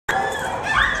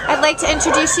I'd like to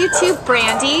introduce you to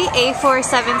Brandy,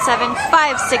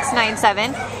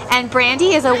 A4775697. And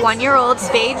Brandy is a 1-year-old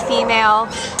spayed female,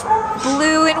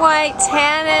 blue and white,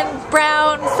 tan and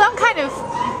brown, some kind of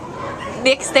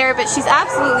mix there, but she's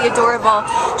absolutely adorable.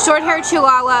 Short-haired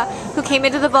Chihuahua who came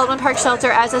into the Baldwin Park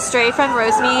shelter as a stray from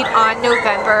Rosemead on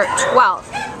November 12th.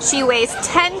 She weighs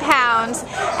 10 pounds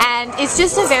and is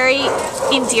just a very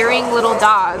endearing little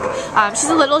dog. She's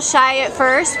a little shy at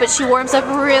first, but she warms up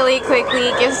really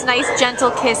quickly, gives nice gentle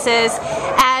kisses,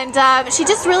 and she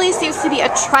just really seems to be a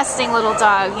trusting little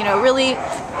dog, you know, really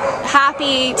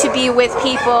happy to be with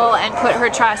people and put her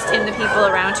trust in the people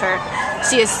around her.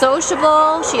 She is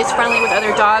sociable, she is friendly with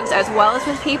other dogs as well as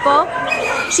with people.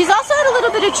 She's also had a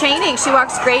little bit of training. She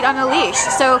walks great on a leash.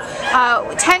 So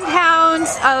 10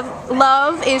 pounds of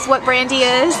love is what Brandy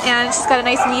is, and she's got a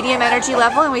nice medium energy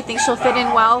level, and we think she'll fit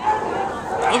in well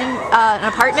in an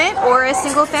apartment or a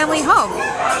single family home.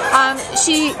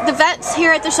 The vets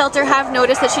here at the shelter have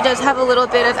noticed that she does have a little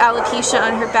bit of alopecia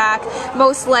on her back,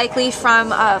 most likely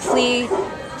from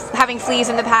having fleas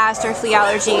in the past or flea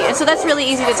allergy, and so that's really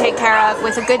easy to take care of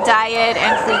with a good diet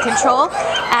and flea control.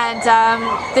 And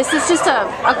this is just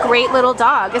a great little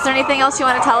dog. Is there anything else you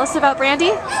want to tell us about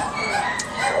Brandy?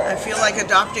 I feel like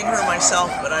adopting her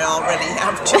myself, but I already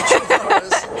have 2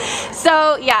 Chihuahuas.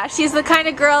 So yeah, she's the kind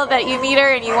of girl that you meet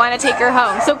her and you want to take her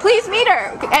home. So please meet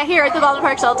her here at the Baldwin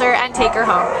Park shelter and take her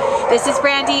home. This is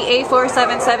Brandy,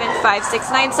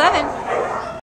 A4775697.